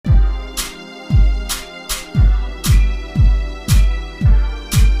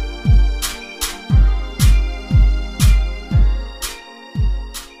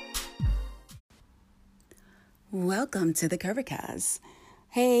Welcome to the Covercast.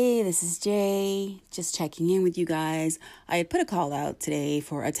 Hey, this is Jay, just checking in with you guys. I had put a call out today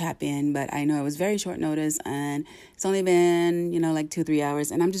for a tap in, but I know it was very short notice and it's only been, like 2-3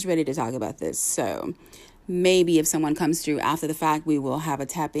 hours, and I'm just ready to talk about this. So maybe if someone comes through after the fact, we will have a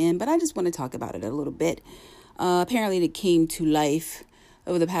tap in, but I just want to talk about it a little bit. Apparently it came to life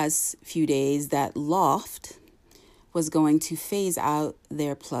over the past few days that LOFT was going to phase out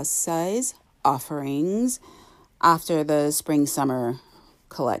their plus size offerings after the spring-summer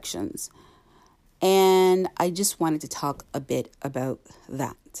collections. And I just wanted to talk a bit about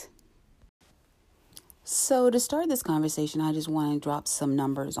that. So to start this conversation, I just want to drop some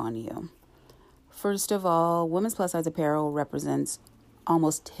numbers on you. First of all, women's plus size apparel represents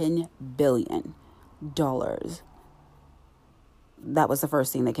almost $10 billion. That was the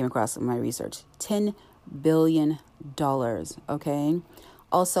first thing that came across in my research. $10 billion, okay?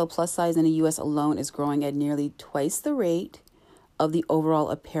 Also, plus size in the U.S. alone is growing at nearly twice the rate of the overall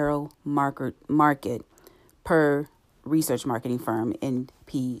apparel market per research marketing firm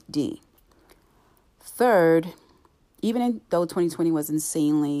NPD. Third, even though 2020 was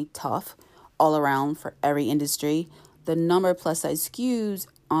insanely tough all around for every industry, the number of plus size SKUs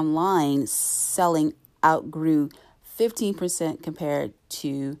online selling outgrew 15% compared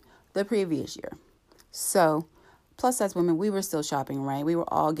to the previous year. So, plus size women, we were still shopping, right? We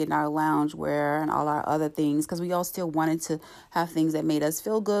were all getting our loungewear and all our other things because we all still wanted to have things that made us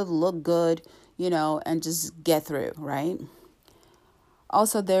feel good, look good, and just get through, right?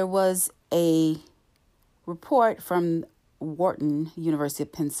 Also, there was a report from Wharton, University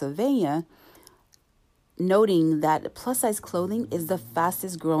of Pennsylvania, noting that plus size clothing is the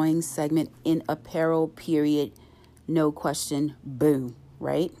fastest growing segment in apparel, period. No question, boom,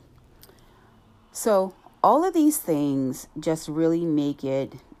 right? So all of these things just really make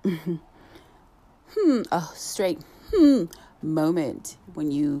it a straight moment when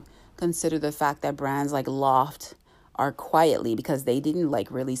you consider the fact that brands like LOFT are quietly, because they didn't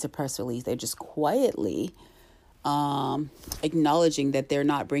release a press release, they're just quietly acknowledging that they're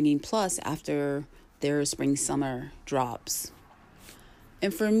not bringing plus after their spring summer drops.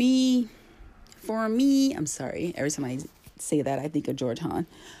 And for me, I'm sorry, every time I say that I think of George Hahn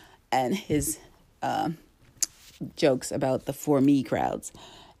and his jokes about the for me crowds.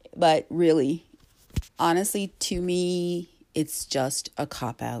 But really, honestly, to me, it's just a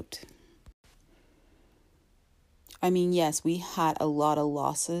cop-out. I mean, yes, we had a lot of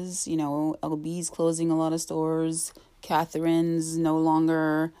losses. LB's closing a lot of stores. Catherine's no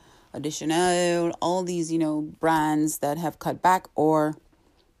longer. Additional, all these, brands that have cut back or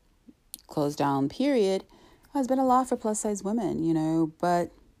closed down, period, has been a lot for plus size women,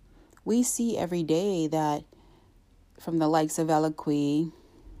 But we see every day that from the likes of Eloquii,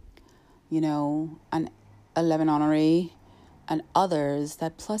 and 11 Honore and others,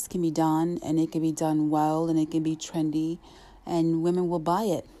 that plus can be done, and it can be done well, and it can be trendy, and women will buy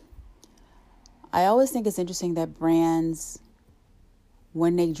it. I always think it's interesting that brands,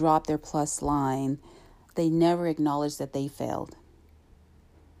 when they drop their plus line, they never acknowledge that they failed.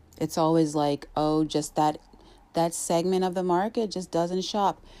 It's always like, just that segment of the market just doesn't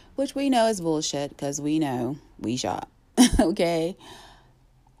shop, which we know is bullshit because we know we shop. Okay.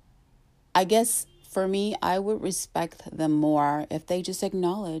 I guess for me, I would respect them more if they just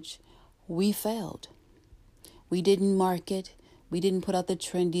acknowledge we failed. We didn't market. We didn't put out the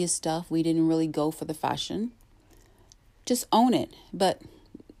trendiest stuff. We didn't really go for the fashion. Just own it. But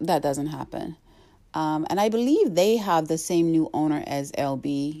that doesn't happen. And I believe they have the same new owner as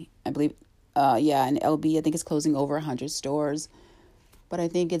LB. I believe, and LB, I think it's closing over 100 stores. But I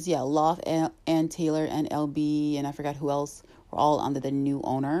think it's, LOFT and Taylor and LB, and I forgot who else, were all under the new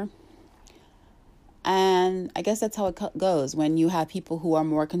owner. And I guess that's how it goes when you have people who are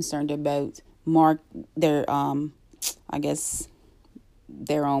more concerned about their own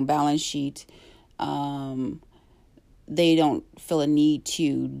balance sheet. They don't feel a need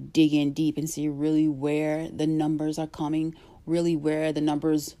to dig in deep and see really where the numbers are coming, really where the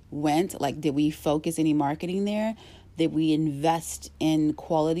numbers went. Did we focus any marketing there? Did we invest in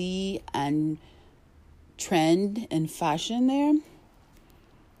quality and trend and fashion there?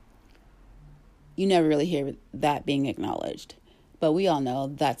 You never really hear that being acknowledged. But we all know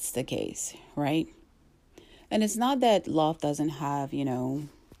that's the case, right? And it's not that LOFT doesn't have,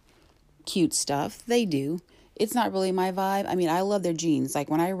 cute stuff. They do. It's not really my vibe. I mean, I love their jeans.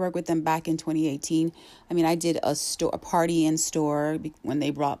 When I worked with them back in 2018, I did a party in store when they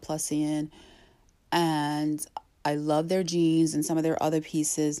brought plus in, and I love their jeans and some of their other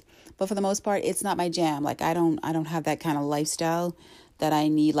pieces, but for the most part, it's not my jam. I don't have that kind of lifestyle that I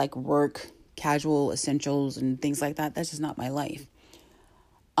need work casual essentials and things like that. That's just not my life.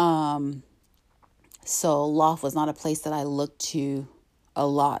 So LOFT was not a place that I looked to a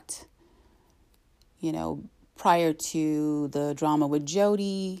lot. Prior to the drama with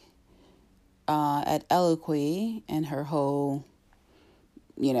Jody at Eloquy and her whole,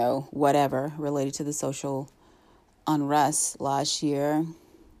 whatever related to the social unrest last year,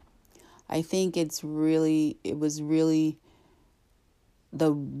 I think it was really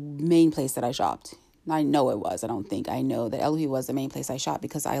the main place that I shopped. I know it was. I know that Eloquy was the main place I shopped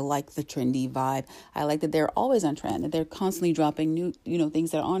because I like the trendy vibe. I like that they're always on trend, that they're constantly dropping new,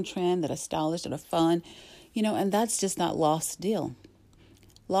 things that are on trend, that are stylish, that are fun, and that's just not LOFT's deal.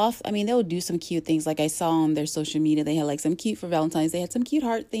 LOFT, they'll do some cute things. Like I saw on their social media, they had like some cute for Valentine's. They had some cute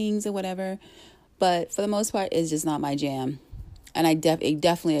heart things or whatever. But for the most part, it's just not my jam. And it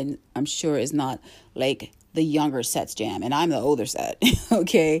definitely, I'm sure, is not like the younger set's jam. And I'm the older set,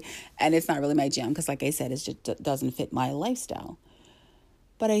 okay? And it's not really my jam because, like I said, it just doesn't fit my lifestyle.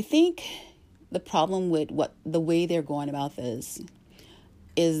 But I think the problem with the way they're going about this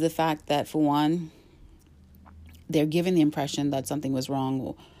is the fact that, for one, they're giving the impression that something was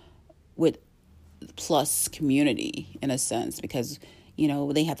wrong with plus community in a sense because,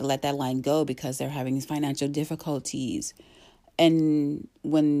 they have to let that line go because they're having these financial difficulties. And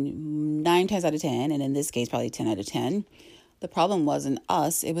when 9 times out of 10, and in this case, probably 10 out of 10, the problem wasn't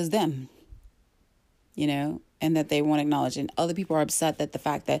us, it was them, and that they won't acknowledge. And other people are upset that the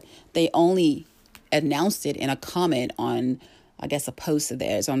fact that they only announced it in a comment on, I guess, a post of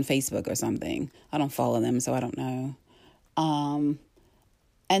theirs on Facebook or something. I don't follow them, so I don't know.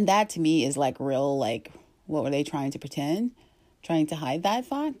 And that to me is like real, like, what were they trying to pretend? Trying to hide that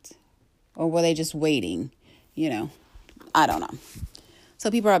fact? Or were they just waiting? I don't know.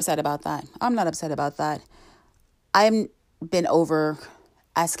 So people are upset about that. I'm not upset about that. I've been over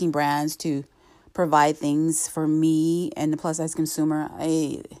asking brands to provide things for me and the plus size consumer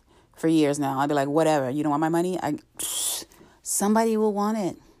for years now. I'd be like, whatever, you don't want my money? Somebody will want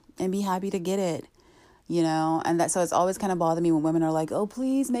it and be happy to get it, and that, so it's always kind of bothered me when women are like, oh,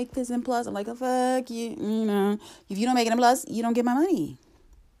 please make this in plus. I'm like, oh, fuck you, if you don't make it in plus, you don't get my money.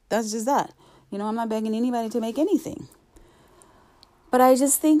 That's just that. I'm not begging anybody to make anything. But I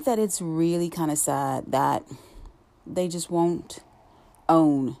just think that it's really kind of sad that they just won't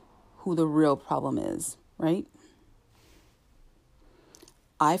own who the real problem is, right?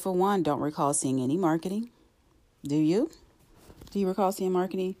 I, for one, don't recall seeing any marketing. Do you? Do you recall seeing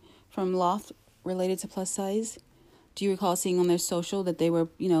marketing from LOFT related to plus size? Do you recall seeing on their social that they were,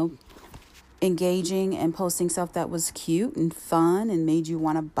 engaging and posting stuff that was cute and fun and made you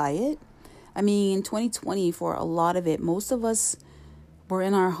want to buy it? 2020, for a lot of it, most of us were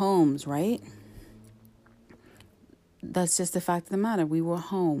in our homes, right? That's just the fact of the matter. We were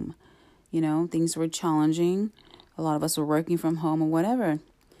home. Things were challenging. A lot of us were working from home or whatever.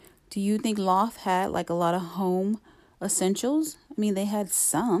 Do you think LOFT had like a lot of home essentials? They had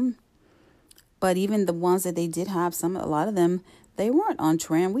some. But even the ones that they did have, a lot of them, they weren't on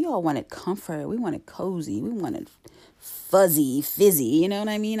trend. We all wanted comfort. We wanted cozy. We wanted fuzzy, fizzy. You know what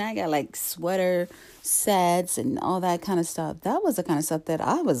I mean? I got like sweater sets and all that kind of stuff. That was the kind of stuff that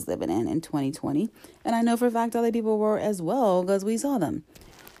I was living in 2020. And I know for a fact other people were as well because we saw them.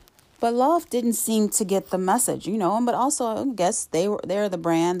 But LOFT didn't seem to get the message, but also I guess they're the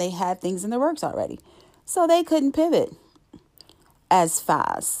brand. They had things in the works already. So they couldn't pivot as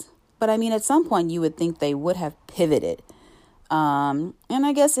fast. But at some point you would think they would have pivoted. And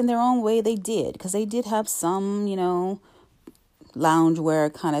I guess in their own way they did, because they did have some,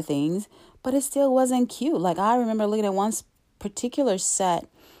 loungewear kind of things, but it still wasn't cute. Like I remember looking at one particular set.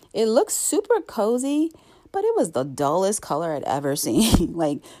 It looked super cozy, but it was the dullest color I'd ever seen.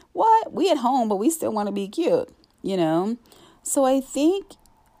 Like, what? We at home, but we still want to be cute, So I think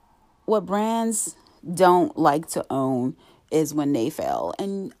what brands don't like to own is when they fail.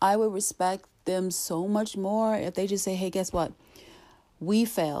 And I would respect them so much more if they just say, hey, guess what? We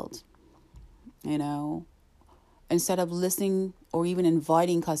failed, instead of listening or even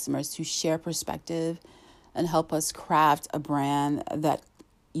inviting customers to share perspective and help us craft a brand that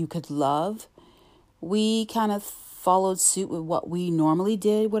you could love. We kind of followed suit with what we normally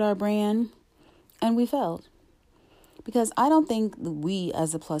did with our brand, and we failed. Because I don't think we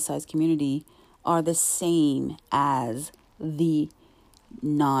as a plus size community are the same as the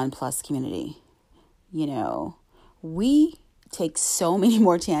non-plus community. We take so many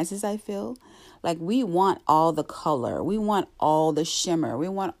more chances, I feel. Like we want all the color. We want all the shimmer. We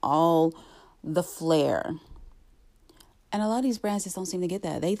want all the flair. And a lot of these brands just don't seem to get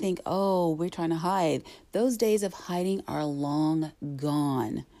that. They think, oh, we're trying to hide. Those days of hiding are long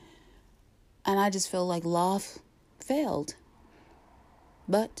gone. And I just feel like LOFT failed.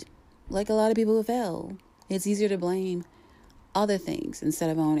 But like a lot of people who fail, it's easier to blame other things instead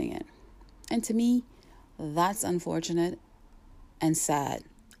of owning it. And to me, that's unfortunate and sad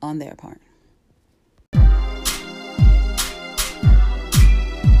on their part.